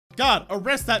Guard,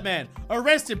 arrest that man.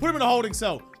 Arrest him. Put him in a holding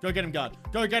cell. Go get him, guard.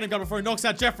 Go get him, guard, before he knocks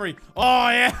out Jeffrey. Oh,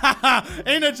 yeah.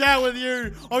 In a jail with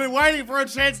you. I've been waiting for a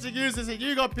chance to use this, and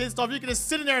you got pissed off. You can just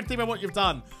sit in there and think about what you've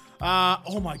done.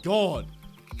 Oh, my God.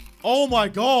 Oh, my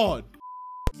God.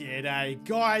 G'day,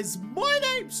 guys. My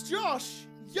name's Josh.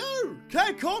 You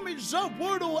can call me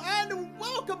JaWoodle, and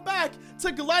welcome back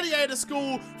to Gladiator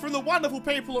School from the wonderful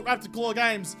people at Raptor Claw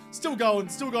Games. Still going,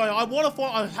 still going. I want to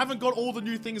find, I haven't got all the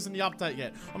new things in the update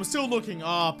yet. I'm still looking.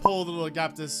 Ah, poor little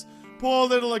Agaptus. Poor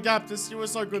little Agaptus, you were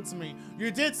so good to me.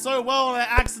 You did so well, and I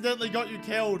accidentally got you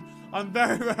killed. I'm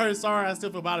very, very sorry. I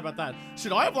still feel bad about that.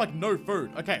 Shit, I have like no food.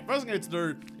 Okay, first thing I need to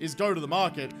do is go to the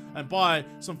market and buy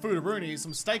some food-a-roonies,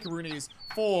 some steak-a-roonies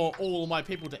for all of my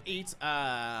people to eat.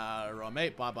 Raw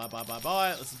meat, buy.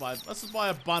 Let's just buy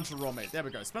a bunch of raw meat. There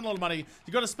we go. Spend a lot of money.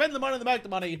 You got to spend the money to make the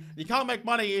money. You can't make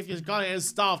money if you're going to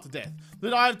starve to death.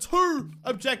 Then I have two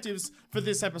objectives for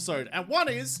this episode, and one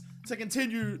is to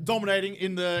continue dominating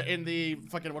in the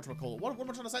fucking, whatchamacallit? What am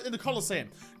I trying to say? In the Coliseum.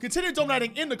 Continue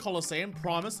dominating in the Coliseum.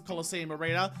 Primus, the Coliseum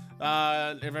Arena.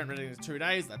 Event ready in 2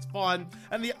 days. That's fine.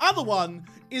 And the other one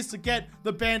is to get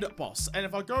the Bandit Boss. And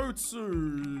if I go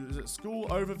to, is it School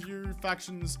Overview,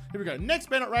 Factions? Here we go.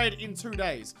 Next Bandit Raid in 2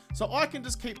 days. So I can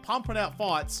just keep pumping out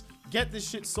fights. Get this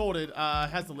shit sorted.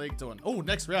 How's the league doing? Oh,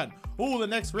 next round. Oh, the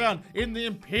next round in the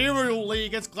Imperial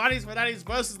League. It's Gladiators Fanatics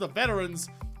versus the Veterans.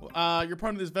 Your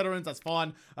opponent is Veterans, that's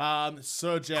fine.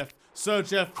 Sir Jeff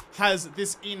has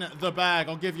this in the bag.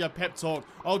 I'll give you a pep talk.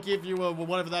 I'll give you a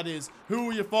whatever that is.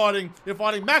 Who are you fighting? You're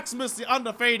fighting Maximus the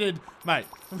Undefeated. Mate.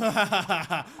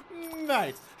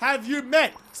 Mate, have you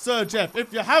met Sir Jeff?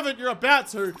 If you haven't, you're about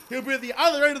to. He'll be at the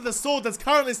other end of the sword that's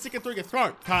currently sticking through your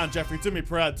throat. Come on, Jeffrey, do me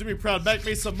proud. Do me proud. Make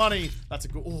me some money. That's a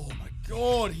good, oh my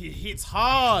God, he hits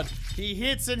hard. He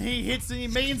hits and he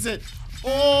means it.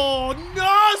 Oh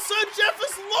no, Sir Jeff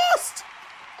has lost!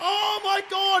 Oh my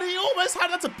God, he almost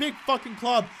had, that's a big fucking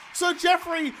club. Sir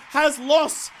Jeffrey has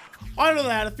lost. I don't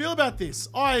know how to feel about this.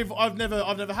 I've never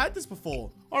had this before.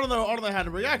 I don't know how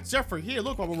to react. Jeffrey, here,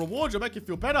 look, I will reward you, make you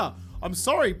feel better. I'm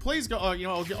sorry, please go, you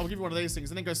know, I'll give you one of these things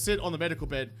and then go sit on the medical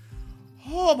bed.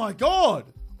 Oh my God,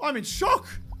 I'm in shock.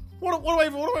 What do I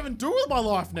even do with my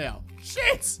life now?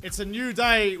 Shit! It's a new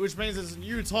day, which means it's a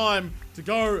new time to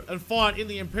go and fight in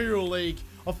the Imperial League.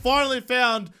 I finally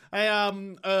found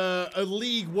a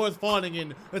league worth fighting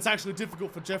in that's actually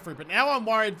difficult for Jeffrey, but now I'm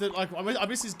worried that, like, I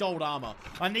miss his gold armor.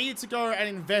 I need to go and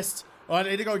invest. I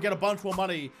need to go get a bunch more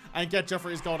money and get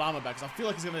Jeffrey his gold armor back, because I feel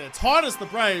like he's gonna be the Titus the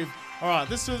Brave. Alright,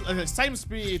 this is okay, same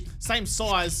speed, same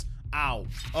size. Ow.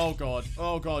 Oh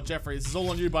God, Jeffrey, this is all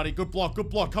on you, buddy. Good block,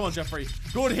 come on, Jeffrey.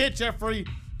 Good hit, Jeffrey.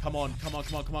 Come on.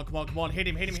 Hit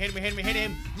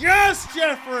him. Yes,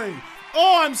 Jeffrey!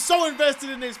 Oh, I'm so invested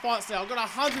in these fights now. I've got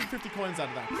 150 coins out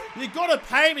of that. You gotta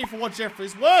pay me for what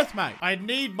Jeffrey's worth, mate. I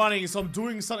need money, so I'm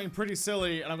doing something pretty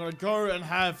silly, and I'm gonna go and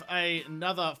have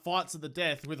another fight to the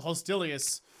death with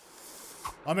Hostilius.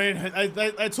 I mean,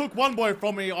 they took one boy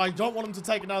from me. I don't want them to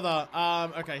take another.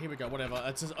 Okay, here we go, whatever.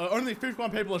 It's just, only 51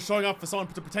 people are showing up for someone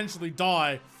to potentially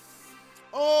die.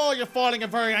 Oh, you're fighting a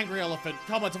very angry elephant.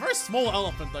 Come on, it's a very small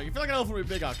elephant, though. You feel like an elephant would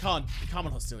be bigger. Come on,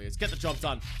 Hostilius. Get the job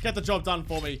done. Get the job done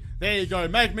for me. There you go.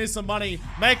 Make me some money.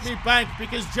 Make me bank,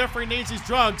 because Jeffrey needs his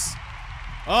drugs.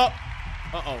 Oh.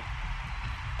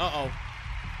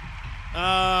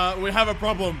 We have a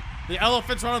problem. The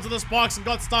elephant's run onto the spikes and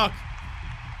got stuck.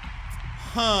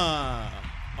 Huh.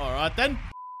 Alright, then.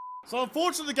 So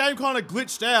unfortunately the game kind of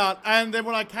glitched out, and then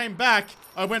when I came back,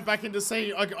 I went back in to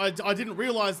see, I didn't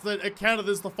realize that it counted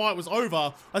as the fight was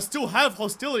over. I still have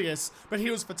Hostilius, but he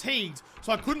was fatigued,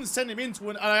 so I couldn't send him into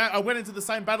it. I went into the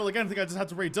same battle again. I think I just had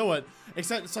to redo it.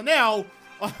 Except, so now,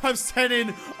 I've sent in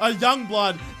a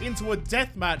Youngblood into a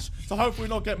death match to hopefully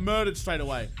not get murdered straight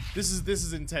away. This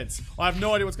is intense. I have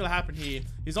no idea what's going to happen here.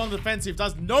 He's on the defensive,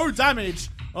 does no damage.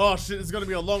 Oh shit, this is going to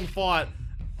be a long fight.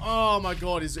 Oh my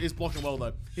God, he's blocking well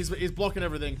though. He's blocking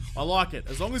everything. I like it.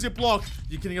 As long as you block,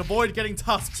 you can avoid getting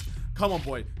tusked. Come on,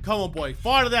 boy.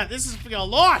 Fight to that. This is for your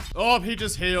life. Oh, he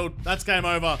just healed. That's game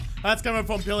over. That's game over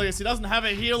from Pompilius. He doesn't have a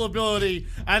heal ability,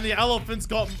 and the elephant's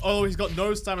got, oh, he's got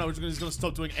no stamina, which means he's gonna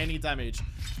stop doing any damage.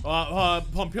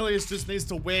 Pompilius just needs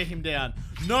to wear him down.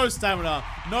 No stamina,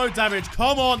 no damage.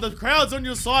 Come on, the crowd's on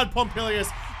your side, Pompilius.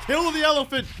 Kill the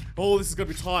elephant. Oh, this is gonna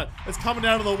be tight. It's coming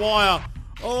down to the wire.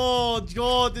 Oh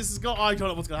God, this is I don't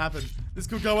know what's gonna happen. This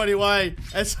could go anyway.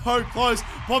 It's so close.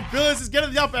 Pompilius is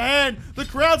getting the upper hand. The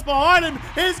crowd's behind him.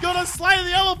 He's gonna slay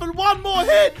the elephant. One more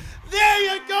hit. There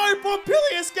you go.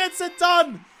 Pompilius gets it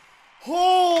done.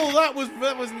 Oh, that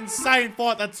was an insane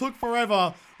fight. That took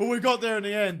forever, but we got there in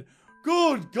the end.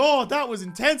 Good God, that was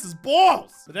intense as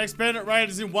balls. The next bandit raid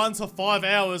is in 1 to 5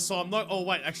 hours, so I'm not, oh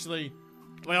wait, actually,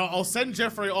 well, I'll send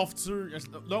Jeffrey off to,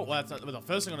 no, well, the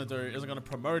first thing I'm gonna do is I'm gonna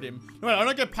promote him. No, wait, I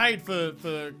don't get paid for,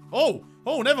 oh,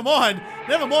 never mind,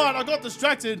 I got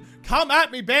distracted. Come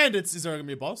at me, bandits. Is there gonna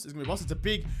be a boss? Is there gonna be a boss?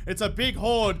 It's a big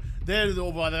horde. They're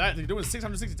doing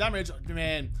 660 damage.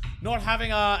 Man, not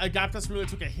having a gap test really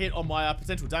took a hit on my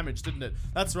potential damage, didn't it?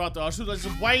 That's right, though. I should just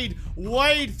wade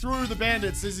through the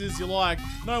bandits as you like.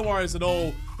 No worries at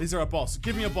all. Is there a boss?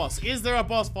 Give me a boss. Is there a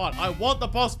boss fight? I want the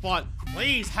boss fight.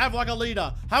 Please, have like a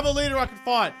leader. Have a leader I can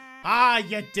fight. Ah,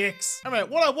 you dicks. Anyway,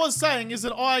 what I was saying is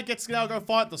that I get to now go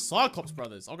fight the Cyclops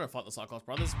brothers. I'll go fight the Cyclops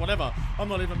brothers, whatever. I'm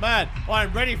not even mad. I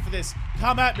am ready for this.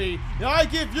 Come at me. I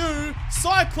give you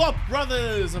Cyclops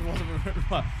brothers.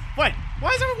 Wait,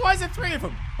 why is there 3 of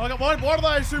them? Why do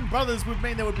I assume brothers would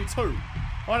mean there would be 2?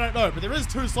 I don't know, but there is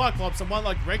 2 Cyclops and one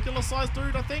like regular sized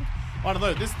dude, I think. I don't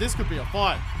know, this could be a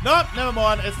fight. Nope, never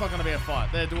mind, it's not gonna be a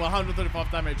fight. They do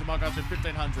 135 damage and my guys do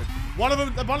 1500. One of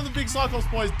the big Cyclops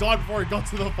boys died before he got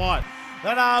to the fight.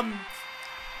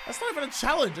 That's not even a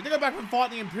challenge. I need to go back and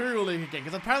fight the Imperial League again,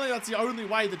 because apparently that's the only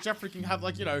way that Jeffrey can have,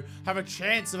 like, you know, have a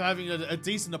chance of having a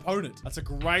decent opponent. That's a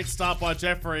great start by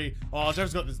Jeffrey. Oh,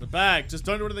 Jeffrey's got this in the bag. Just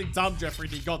don't do anything dumb, Jeffrey.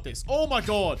 He got this. Oh my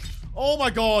God. Oh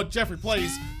my God, Jeffrey,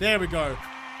 please. There we go.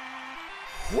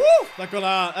 Woo! That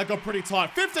got pretty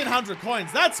tight. 1,500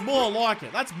 coins. That's more like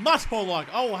it. That's much more like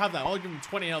it. I will have that. I'll give him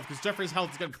 20 health because Jeffrey's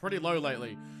health is getting pretty low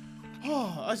lately.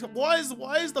 Oh, why is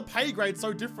the pay grade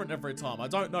so different every time? I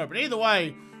don't know. But either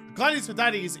way, Gladiators for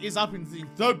Daddies is up in the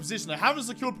 3rd position. They haven't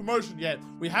secured promotion yet.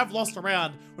 We have lost a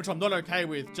round, which I'm not okay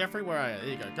with. Jeffrey, where are you? There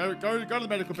you go. Go to the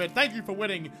medical bed. Thank you for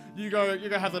winning. You go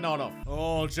have the night off.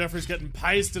 Oh, Jeffrey's getting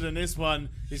pasted in this one.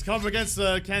 He's come against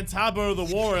Cantabo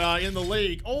the Warrior in the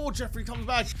league. Oh, Jeffrey comes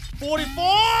back. 44!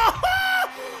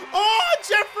 Oh,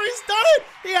 Jeffrey's done it!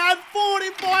 He had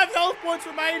 45 health points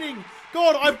remaining.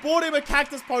 God, I bought him a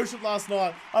cactus potion last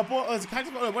night. I bought a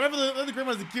cactus potion, whatever the green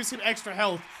one is that gives him extra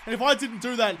health. And if I didn't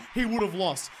do that, he would have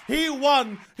lost. He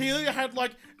won. He had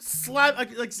like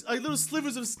little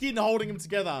slivers of skin holding him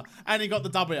together, and he got the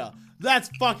W. That's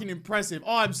fucking impressive.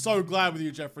 I'm so glad with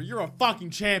you, Jeffrey. You're a fucking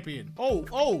champion.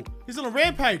 Oh, he's on a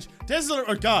rampage.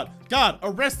 Guard,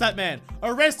 arrest that man.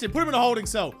 Arrest him. Put him in a holding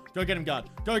cell. Go get him, guard.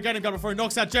 Go get him, guard, before he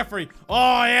knocks out Jeffrey.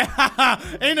 Oh, yeah.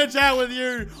 In a jail with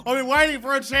you. I've been waiting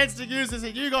for a chance to use this,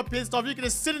 and you got pissed off. You can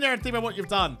just sit in there and think about what you've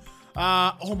done.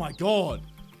 Oh, my God.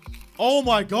 Oh,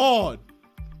 my God.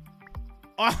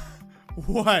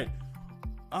 Wait.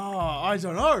 Oh, I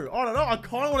don't know. I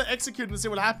kind of want to execute him and see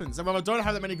what happens. And if I don't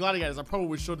have that many gladiators, I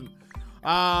probably shouldn't.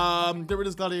 Get rid of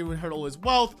this gladiator who inherit all his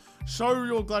wealth. Show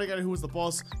your gladiator who was the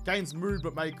boss. Gains mood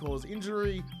but may cause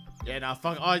injury. Yeah, nah,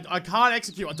 fuck. I can't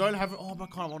execute. I don't have it. Oh, I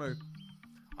kind of want to.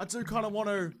 I do kind of want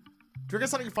to. Do you reckon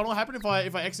something fun will happen if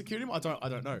I execute him? I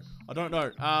don't know.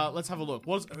 Let's have a look.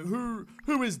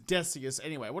 Who is Decius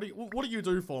anyway? What do you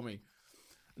do for me?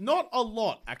 Not a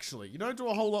lot, actually. You don't do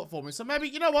a whole lot for me. So maybe,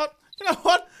 you know what?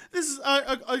 This is what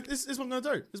I'm gonna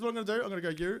do. This is what I'm gonna do. I'm gonna go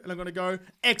you, and I'm gonna go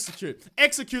execute.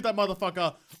 Execute that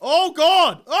motherfucker. Oh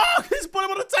God! Oh, he's put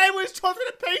him on the table. He's chopped him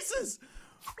to pieces.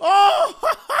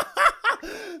 Oh!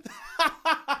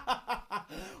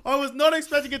 I was not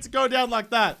expecting it to go down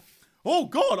like that. Oh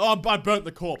God! Oh, I burnt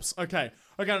the corpse. Okay.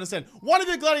 Okay, I understand. One of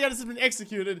your gladiators has been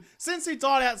executed. Since he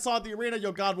died outside the arena,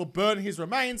 your guard will burn his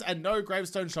remains, and no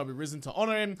gravestone shall be risen to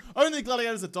honor him. Only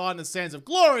gladiators that died in the sands of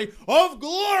glory,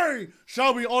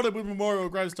 shall be honored with memorial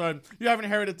gravestone. You have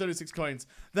inherited 36 coins.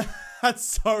 That's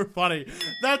so funny.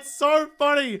 That's so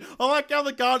funny. I like how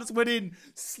the guard just went in,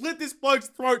 slit this bloke's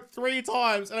throat 3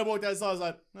 times, and I walked outside. I was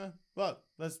like, well,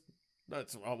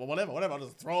 whatever. I'll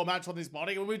just throw a match on this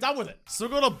body and we'll be done with it. So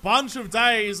we've got a bunch of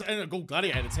days, and a good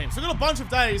gladiator team. So we've got a bunch of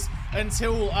days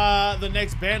until the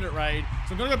next bandit raid.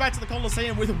 So I'm gonna go back to the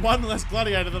Colosseum with 1 less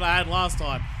gladiator than I had last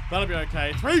time. That'll be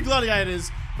okay. 3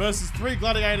 gladiators versus 3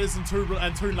 gladiators and two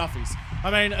nuffies.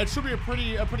 I mean, it should be a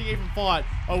pretty even fight,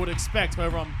 I would expect.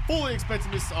 However, I'm fully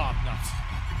expecting this. Oh no.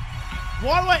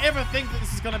 Why do I ever think that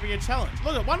this is going to be a challenge?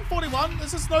 Look at 141,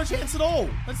 there's just no chance at all.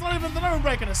 It's not even, they're not even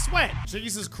breaking a sweat.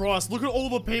 Jesus Christ, look at all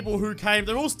the people who came.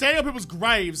 They're all standing on people's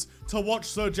graves to watch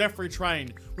Sir Jeffrey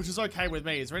train, which is okay with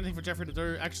me. Is there anything for Jeffrey to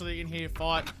do actually in here?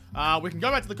 Fight. We can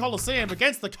go back to the Colosseum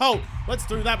against the cult. Let's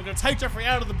do that. We're going to take Jeffrey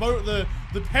out of the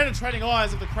penetrating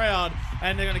eyes of the crowd,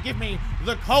 and they're going to give me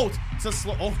the cult to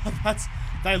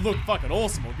they look fucking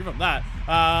awesome, I'll give them that.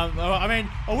 I mean,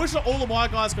 I wish that all of my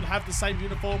guys could have the same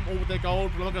uniform, all with their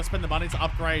gold, but I'm not going to spend the money to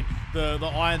upgrade the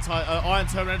iron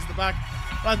Terminators at the back.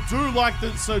 I do like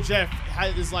that Sir Jeff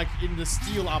is like in the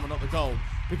steel armor, not the gold.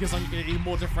 because I'm even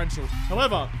more differential.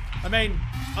 However, I mean,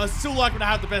 I still like when I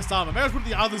had the best armor. Maybe I put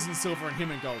the others in silver and him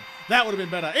in gold. That would have been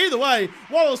better. Either way,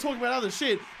 while I was talking about other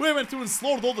shit, we went through and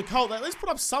slaughtered all the cult. They at least put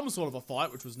up some sort of a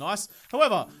fight, which was nice.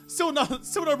 However, still no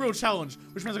real challenge,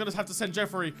 which means I'm gonna have to send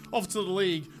Jeffrey off to the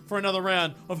league for another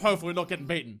round of hopefully not getting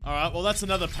beaten. All right, well, that's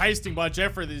another pasting by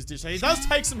Jeffrey these days. He does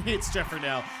take some hits, Jeffrey,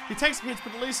 now. He takes some hits,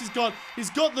 but at least he's got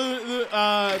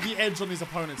the edge on his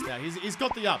opponents now. He's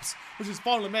got the ups, which is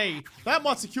fine with me. That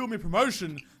might secure me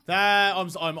promotion. That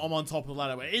I'm on top of the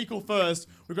ladder. We're equal first.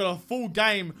 We've got a full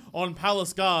game on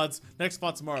Palace Guards. Next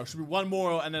fight tomorrow. Should be one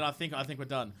more, and then I think we're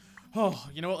done. Oh,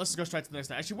 you know what? Let's just go straight to the next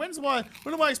day. Actually,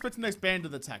 when am I expecting the next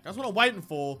bandit attack? That's what I'm waiting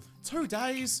for. 2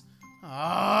 days.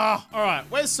 Ah. All right.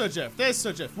 Where's Sir Jeff? There's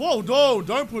Sir Jeff. Whoa, no!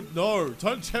 Don't put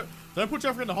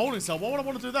Jeffrey in the holding cell. Why would I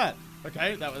want to do that?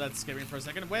 Okay, that's scary for a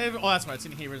second. Where? Oh, that's right. It's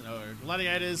in here, isn't it? Oh,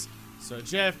 gladiators. Sir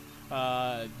Jeff.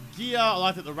 Gear. I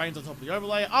like that the range on top of the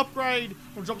overlay. Upgrade.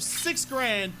 We'll drop 6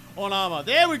 grand on armor.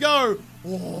 There we go.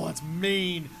 Oh, that's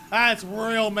mean. That's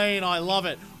real mean. I love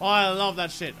it. I love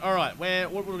that shit. All right, what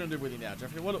are we gonna do with you now,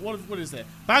 Jeffrey? What is there?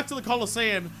 Back to the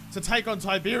Colosseum to take on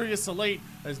Tiberius Elite.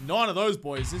 There's 9 of those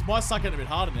boys. This might start getting a bit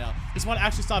harder now. This might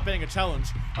actually start being a challenge.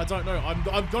 I don't know.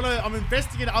 I'm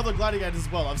investing in other gladiators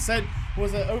as well. I've sent,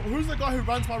 who's the guy who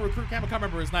runs my recruit camp? I can't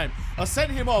remember his name. I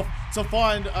sent him off to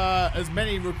find as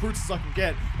many recruits as I can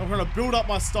get. I'm gonna build up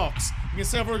my stocks. You can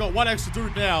see I've already got 1 extra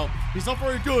dude now. He's not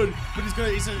very good, but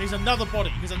he's another body.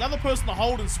 He's another person to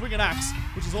hold and swing an axe,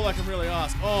 which is all I can really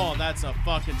ask. Oh, that's a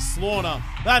fucking slaughter.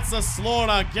 That's a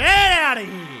slaughter. Get out of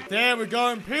here. There we go.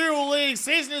 Imperial League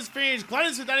season is finished.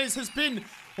 Gladiators has been.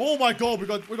 Oh my god,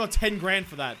 we got 10 grand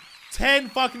for that. 10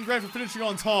 fucking grand for finishing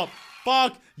on top.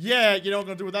 Fuck yeah. You know what I'm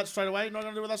gonna do with that straight away? Not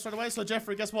gonna do with that straight away. So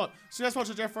Jeffrey, guess what? So guess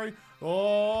what, Jeffrey?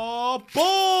 Oh,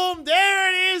 boom! There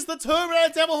it is. The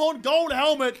Terminator Devil Horn gold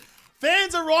helmet.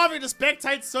 Fans arriving to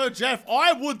spectate Sir Jeff.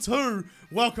 I would too.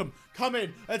 Welcome. Come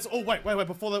in. It's wait.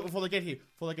 Before they get here.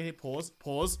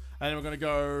 Pause. And we're gonna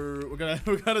go. We're gonna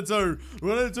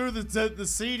do the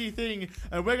seedy thing.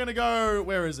 And we're gonna go.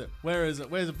 Where is it? Where's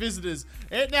the visitors?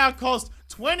 It now costs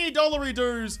 $20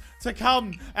 dues to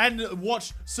come and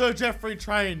watch Sir Jeffrey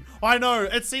train. I know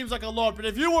it seems like a lot, but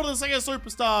if you want to see a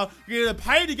superstar, you can either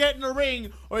pay to get in the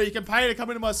ring, or you can pay to come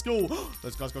into my school.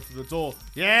 Those guys got through the door.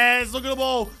 Yes, look at them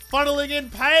all funneling in,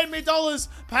 paying me dollars.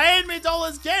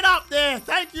 Get up there.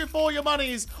 Thank you for your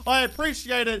monies. I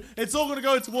appreciate it. It's all gonna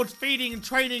go towards feeding and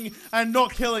training and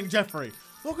not killing Jeffrey.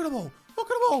 Look at them all.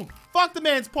 Fuck, the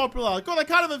man's popular. God, they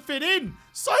can't even fit in.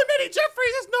 So many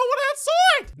Jeffreys, there's no one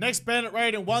outside. Next bandit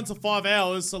raid in 1 to 5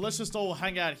 hours. So let's just all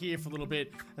hang out here for a little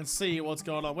bit and see what's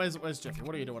going on. Where's Jeffrey?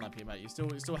 What are you doing up here, mate? You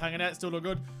still hanging out? Still doing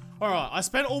good? All right, I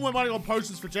spent all my money on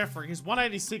potions for Jeffrey. He's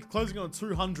 186, closing on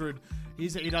 200.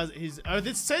 It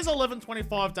says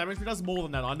 1125 damage, but he does more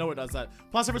than that. I know it does that.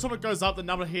 Plus, every time it goes up, the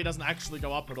number here doesn't actually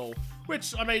go up at all.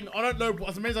 Which, I mean, I don't know.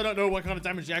 It means I don't know what kind of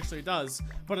damage he actually does.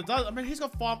 But it does. I mean, he's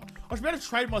got 5. I should be able to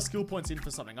trade my skill points in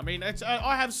for something. I mean,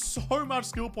 I have so much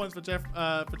skill points for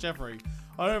Jeffrey.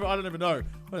 I don't even know.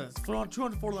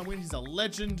 249 wins. He's a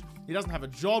legend. He doesn't have a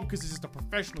job because he's just a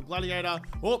professional gladiator.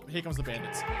 Oh, here comes the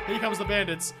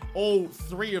bandits. All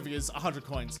 3 of yous, 100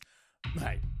 coins.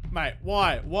 Mate,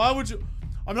 why? Why would you?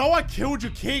 I know I killed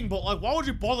your king, but like, why would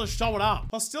you bother showing up?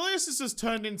 Hostilius has just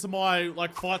turned into my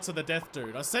like fight to the death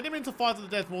dude. I sent him into fight to the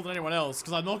death more than anyone else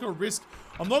because I'm not gonna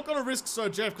risk Sir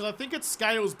Jeff because I think it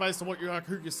scales based on what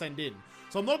who you send in.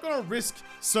 So I'm not gonna risk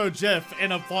Sir Jeff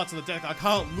in a fight to the death. I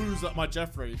can't lose my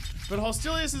Jeffrey. But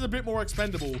Hostilius is a bit more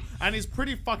expendable and he's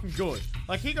pretty fucking good.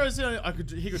 Like he goes in,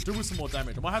 he could do with some more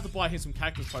damage. I might have to buy him some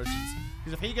cactus potions.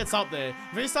 Because if he gets up there,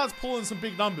 if he starts pulling some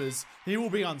big numbers, he will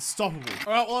be unstoppable.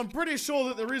 Alright, well I'm pretty sure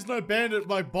that there is no bandit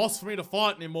like boss for me to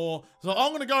fight anymore. So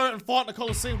I'm gonna go out and fight in the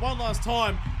Colosseum one last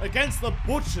time against the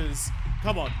butchers.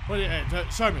 Come on,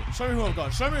 show me who I've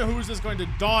got. Show me who is just going to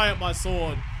die at my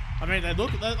sword. I mean, they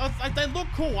look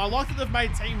cool. I like that they've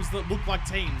made teams that look like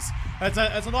teams. It's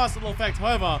a nice little effect.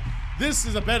 However, this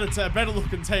is a better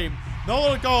looking team. Not a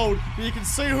lot of gold, but you can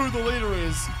see who the leader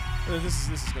is. This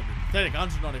is gonna be pathetic.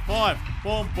 195.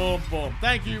 Boom, boom, boom.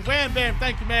 Thank you. Wham, bam.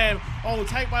 Thank you, ma'am. I will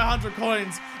take my 100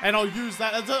 coins and I'll use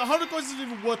that. 100 coins isn't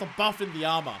even worth a buff in the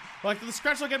armor. Like the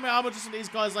scratch I get my armor just from these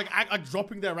guys like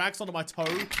dropping their axe onto my toe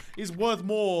is worth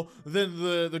more than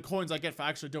the coins I get for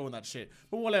actually doing that shit.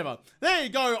 But whatever. There you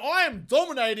go. I am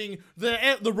dominating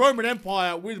the Roman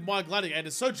Empire with my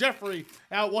gladiators. So Jeffrey,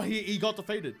 he got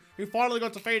defeated. He finally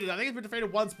got defeated. I think he's been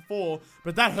defeated once before,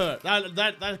 but that hurt.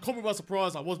 That caught me by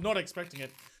surprise. I was not expecting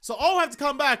it. So I'll have to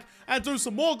come back and do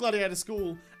some more Gladiator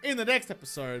School in the next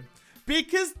episode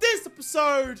because this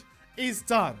episode is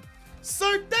done.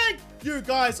 So thank you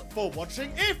guys for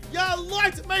watching. If you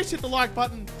liked, make sure to hit the like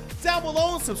button down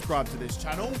below and subscribe to this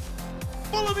channel.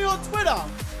 Follow me on Twitter,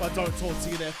 but don't talk to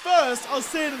you there first. I'll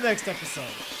see you in the next episode.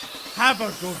 Have a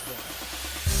good one.